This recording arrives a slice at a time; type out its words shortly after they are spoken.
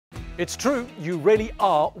It's true, you really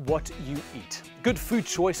are what you eat. Good food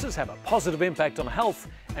choices have a positive impact on health,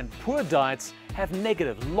 and poor diets have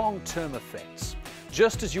negative long-term effects.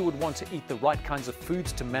 Just as you would want to eat the right kinds of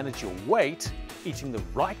foods to manage your weight, eating the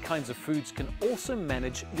right kinds of foods can also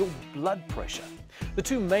manage your blood pressure. The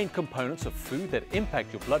two main components of food that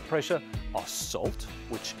impact your blood pressure are salt,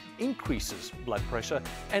 which increases blood pressure,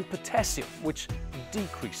 and potassium, which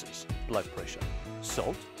decreases blood pressure.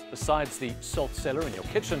 Salt, besides the salt cellar in your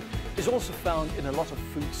kitchen, is also found in a lot of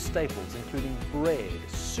food staples, including bread,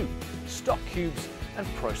 soup, stock cubes, and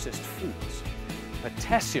processed foods.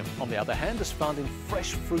 Potassium, on the other hand, is found in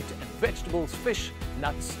fresh fruit and vegetables, fish,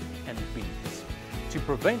 nuts, and beans. To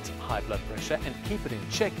prevent high blood pressure and keep it in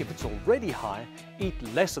check if it's already high, eat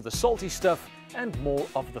less of the salty stuff and more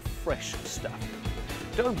of the fresh stuff.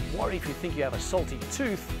 Don't worry if you think you have a salty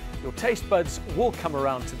tooth. Your taste buds will come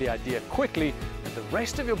around to the idea quickly, and the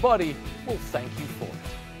rest of your body will thank you for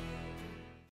it.